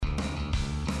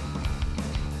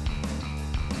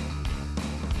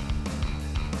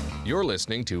You're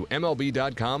listening to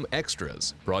MLB.com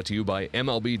Extras, brought to you by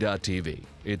MLB.tv.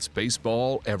 It's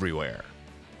baseball everywhere.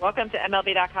 Welcome to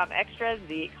MLB.com Extras,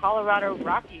 the Colorado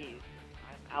Rockies.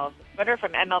 I'm Alyson Footer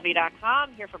from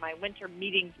MLB.com, here for my winter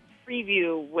meetings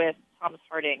preview with Thomas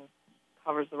Harding,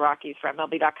 covers the Rockies for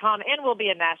MLB.com, and will be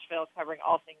in Nashville covering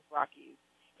all things Rockies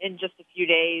in just a few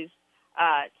days.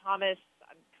 Thomas,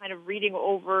 I'm kind of reading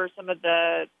over some of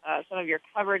your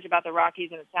coverage about the Rockies,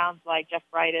 and it sounds like Jeff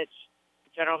Bridich,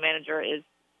 the general manager, is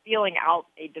feeling out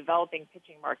a developing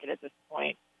pitching market at this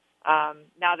point.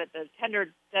 Now that the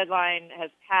tender deadline has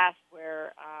passed,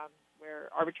 where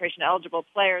arbitration-eligible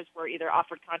players were either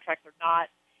offered contracts or not,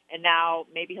 and now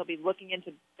maybe he'll be looking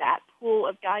into that pool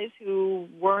of guys who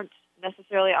weren't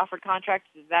necessarily offered contracts.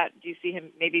 Do you see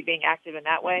him maybe being active in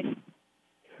that way?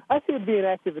 I see him being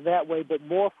active in that way, but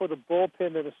more for the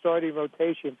bullpen than the starting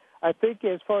rotation. I think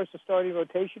as far as the starting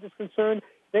rotation is concerned,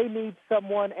 they need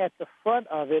someone at the front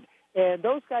of it, and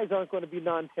those guys aren't going to be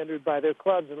non-tendered by their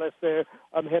clubs unless they're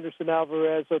Henderson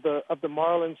Alvarez of the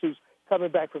Marlins, who's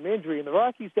coming back from injury. And the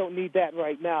Rockies don't need that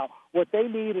right now. What they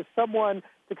need is someone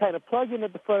to kind of plug in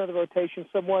at the front of the rotation,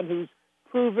 someone who's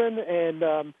proven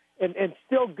and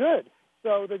still good.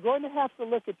 So they're going to have to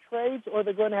look at trades, or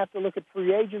they're going to have to look at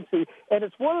free agency. And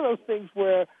it's one of those things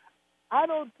where I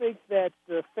don't think that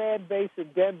the fan base in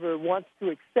Denver wants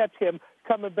to accept him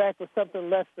coming back with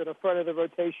something less than a front of the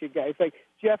rotation guy. It's like,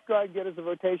 Jeff Garden, get us a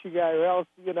rotation guy, or else,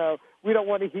 we don't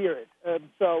want to hear it.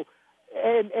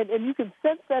 And you can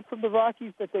sense that from the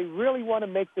Rockies, that they really want to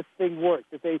make this thing work,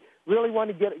 that they really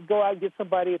want to go out and get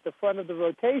somebody at the front of the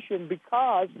rotation,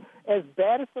 because as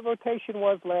bad as the rotation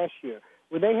was last year,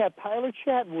 when they had Tyler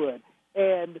Chatwood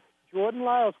and Jordan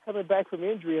Lyles coming back from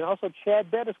injury, and also Chad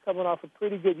Bettis coming off a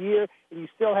pretty good year, and you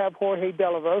still have Jorge De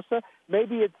La Rosa,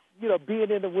 maybe it's, being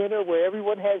in the winter where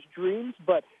everyone has dreams,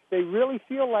 but they really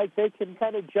feel like they can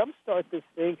kind of jumpstart this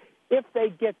thing if they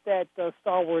get that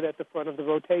stalwart at the front of the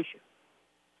rotation.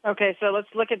 Okay, so let's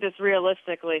look at this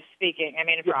realistically speaking. I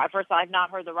mean, first, I've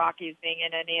not heard the Rockies being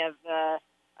in any of the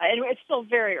and it's still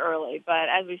very early, but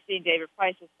as we've seen, David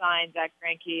Price has signed. Zach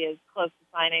Greinke is close to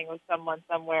signing with someone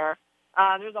somewhere.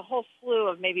 There's a whole slew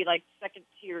of maybe like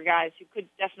second-tier guys who could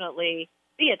definitely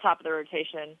be a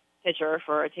top-of-the-rotation pitcher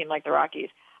for a team like the Rockies.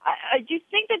 Do you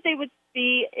think that they would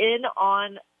be in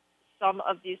on some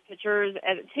of these pitchers,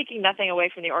 and taking nothing away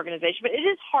from the organization, but it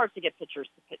is hard to get pitchers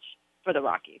to pitch for the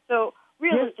Rockies. So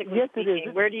realistically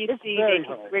speaking, where do you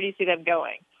see them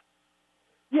going?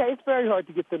 Yeah, it's very hard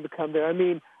to get them to come there. I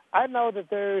mean, I know that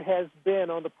there has been,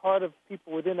 on the part of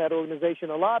people within that organization,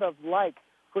 a lot of like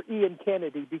for Ian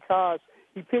Kennedy, because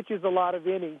he pitches a lot of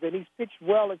innings, and he's pitched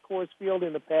well at Coors Field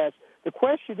in the past. The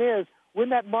question is, when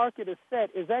that market is set,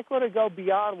 is that going to go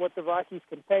beyond what the Rockies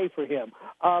can pay for him?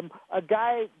 A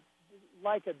guy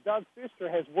like a Doug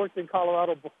Fister has worked in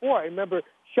Colorado before. I remember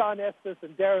Sean Estes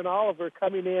and Darren Oliver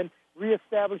coming in,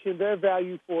 reestablishing their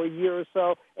value for a year or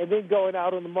so, and then going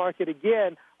out on the market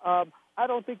again. I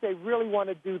don't think they really want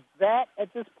to do that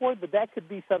at this point, but that could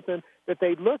be something that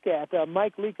they look at.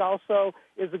 Mike Leake also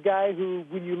is a guy who,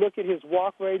 when you look at his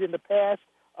walk rate in the past,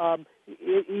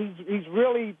 he's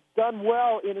really done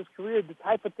well in his career, the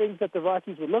type of things that the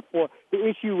Rockies would look for. The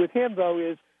issue with him, though,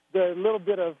 is the little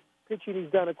bit of pitching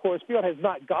he's done at Coors Field has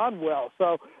not gone well.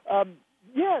 So,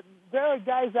 there are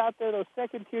guys out there, those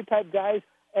second-tier type guys,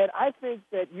 and I think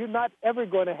that you're not ever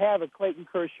going to have a Clayton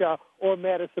Kershaw or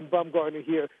Madison Bumgarner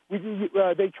here.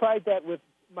 They tried that with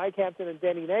Mike Hampton and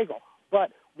Denny Nagel.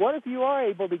 But what if you are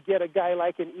able to get a guy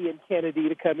like an Ian Kennedy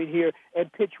to come in here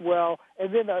and pitch well,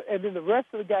 and then the rest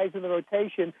of the guys in the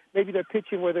rotation, maybe they're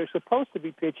pitching where they're supposed to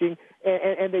be pitching,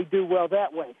 and they do well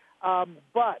that way.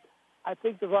 But I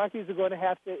think the Rockies are going to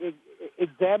have to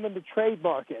examine the trade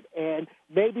market, and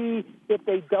maybe if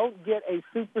they don't get a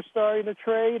superstar in a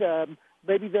trade,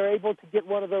 maybe they're able to get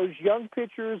one of those young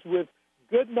pitchers with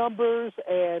good numbers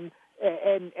and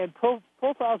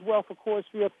profiles well for Coors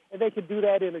Field, and they can do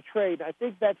that in a trade. I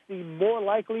think that's the more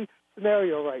likely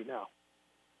scenario right now.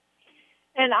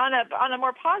 And on a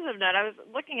more positive note, I was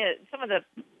looking at some of the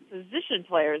position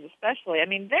players especially. I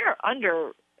mean, they're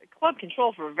under club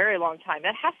control for a very long time.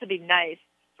 That has to be nice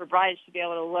for Bridich to be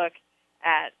able to look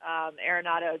at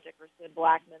Arenado, Dickerson,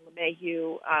 Blackmon,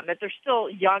 LeMahieu, that they're still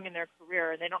young in their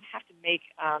career, and they don't have to make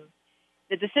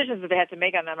the decisions that they have to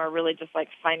make on them are really just like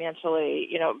financially,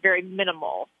 very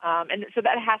minimal. And so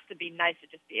that has to be nice to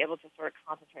just be able to sort of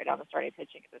concentrate on the starting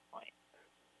pitching at this point.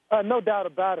 No doubt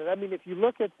about it. I mean, if you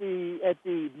look at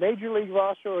the major league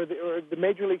roster or the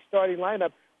major league starting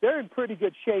lineup, they're in pretty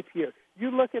good shape here. You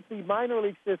look at the minor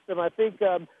league system, I think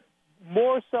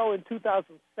more so in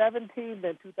 2017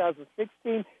 than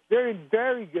 2016. They're in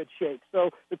very good shape. So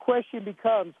the question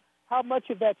becomes, how much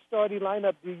of that starting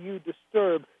lineup do you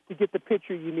disturb to get the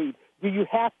pitcher you need? Do you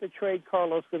have to trade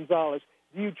Carlos Gonzalez?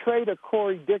 Do you trade a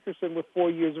Corey Dickerson with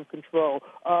 4 years of control?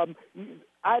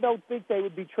 I don't think they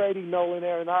would be trading Nolan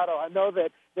Arenado. I know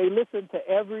that they listen to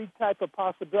every type of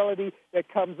possibility that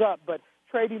comes up, but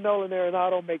trading Nolan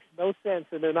Arenado makes no sense,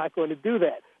 and they're not going to do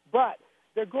that. But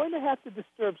they're going to have to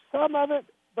disturb some of it,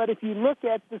 but if you look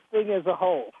at this thing as a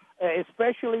whole,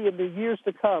 especially in the years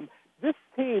to come, this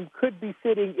team could be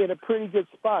sitting in a pretty good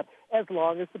spot as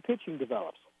long as the pitching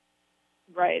develops.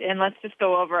 Right, and let's just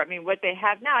go over, what they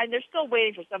have now, and they're still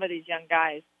waiting for some of these young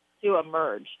guys to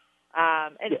emerge.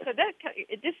 So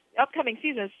this upcoming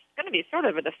season is going to be sort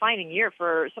of a defining year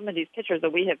for some of these pitchers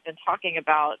that we have been talking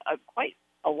about quite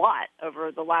a lot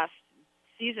over the last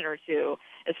season or two,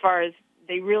 as far as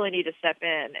they really need to step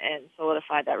in and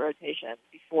solidify that rotation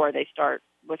before they start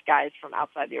with guys from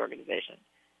outside the organization.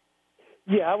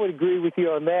 Yeah, I would agree with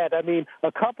you on that.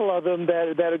 A couple of them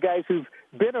that are guys who've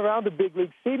been around the big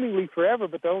league seemingly forever,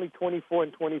 but they're only 24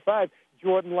 and 25,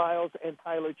 Jordan Lyles and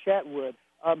Tyler Chatwood.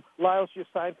 Lyles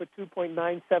just signed for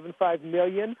 $2.975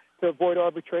 million to avoid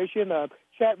arbitration.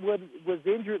 Chatwood was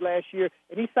injured last year,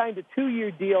 and he signed a 2-year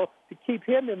deal to keep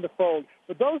him in the fold.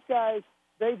 But those guys,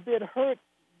 they've been hurt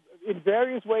in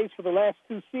various ways for the last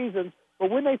 2 seasons,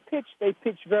 but when they pitch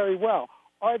very well.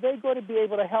 Are they going to be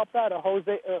able to help out a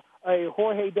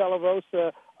Jorge De La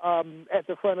Rosa at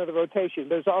the front of the rotation?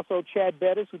 There's also Chad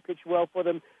Bettis, who pitched well for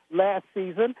them last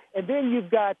season. And then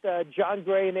you've got John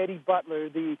Gray and Eddie Butler,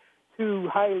 the 2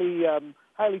 highly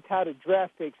touted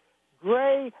draft picks.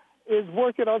 Gray is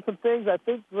working on some things. I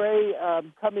think Gray,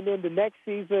 coming into next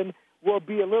season, will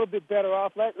be a little bit better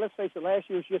off. Let's face it, last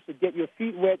year was just a get your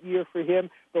feet wet year for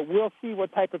him, but we'll see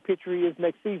what type of pitcher he is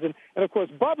next season. And, of course,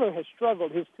 Butler has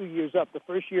struggled his 2 years up. The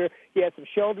first year he had some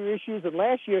shoulder issues, and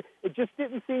last year it just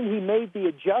didn't seem he made the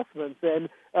adjustments. And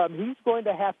he's going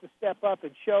to have to step up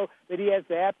and show that he has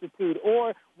the aptitude.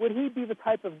 Or would he be the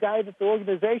type of guy that the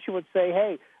organization would say,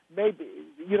 hey, maybe,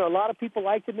 a lot of people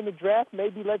liked him in the draft.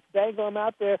 Maybe let's dangle him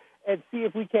out there and see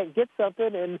if we can't get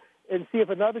something and see if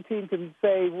another team can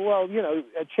say, well,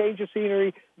 a change of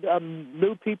scenery,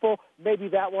 new people, maybe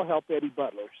that will help Eddie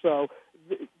Butler. So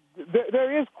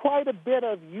there is quite a bit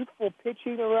of youthful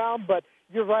pitching around, but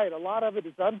you're right, a lot of it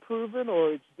is unproven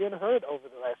or it's been hurt over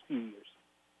the last few years.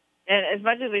 And as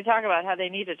much as we talk about how they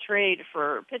need to trade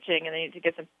for pitching and they need to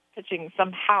get some pitching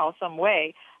somehow, some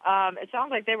way, it sounds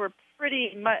like they were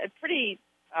pretty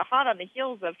hot on the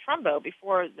heels of Trumbo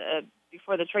before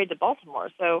the trade to Baltimore.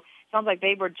 So it sounds like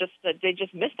they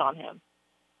just missed on him.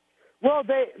 Well,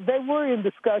 they were in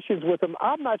discussions with him.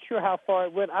 I'm not sure how far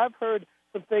it went. I've heard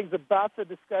some things about the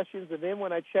discussions, and then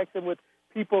when I check them with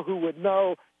people who would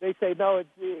know, they say, no,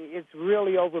 it's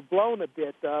really overblown a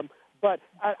bit. But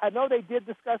I know they did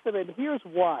discuss it, and here's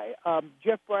why.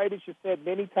 Jeff Bridich has said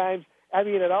many times,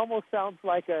 it almost sounds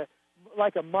like a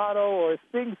motto or a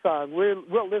sing song.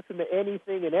 We'll listen to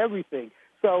anything and everything.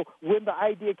 So when the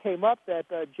idea came up that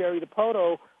Jerry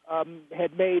DiPoto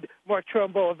had made Mark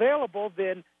Trumbo available,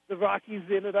 then the Rockies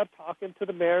ended up talking to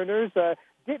the Mariners.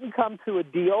 Didn't come to a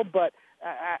deal, but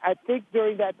I think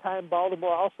during that time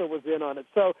Baltimore also was in on it.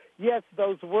 So, yes,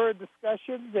 those were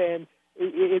discussions, and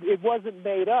it wasn't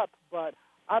made up, but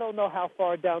I don't know how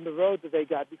far down the road that they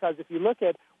got, because if you look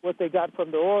at what they got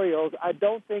from the Orioles, I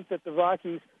don't think that the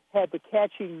Rockies had the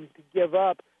catching to give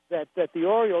up that the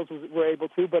Orioles were able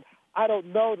to, but I don't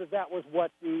know that was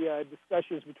what the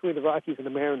discussions between the Rockies and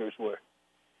the Mariners were.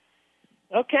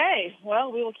 Okay,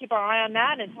 well, we will keep our eye on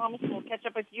that, and Thomas will catch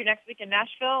up with you next week in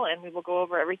Nashville, and we will go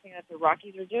over everything that the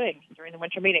Rockies are doing during the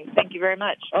winter meetings. Thank you very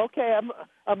much. Okay,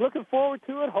 I'm looking forward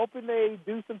to it, hoping they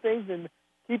do some things and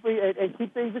keep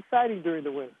things exciting during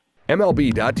the winter.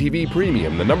 MLB.tv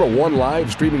Premium, the #1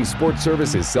 live streaming sports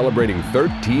service, is celebrating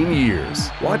 13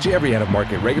 years. Watch every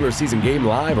out-of-market regular season game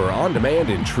live or on demand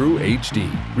in true HD.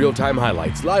 Real-time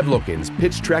highlights, live look-ins,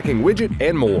 pitch tracking widget,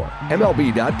 and more.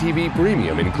 MLB.tv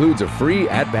Premium includes a free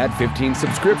At-Bat 15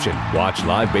 subscription. Watch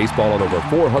live baseball on over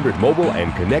 400 mobile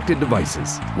and connected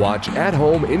devices. Watch at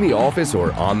home, in the office,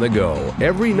 or on the go,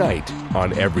 every night,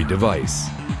 on every device.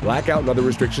 Blackout and other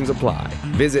restrictions apply.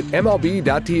 Visit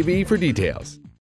MLB.tv for details.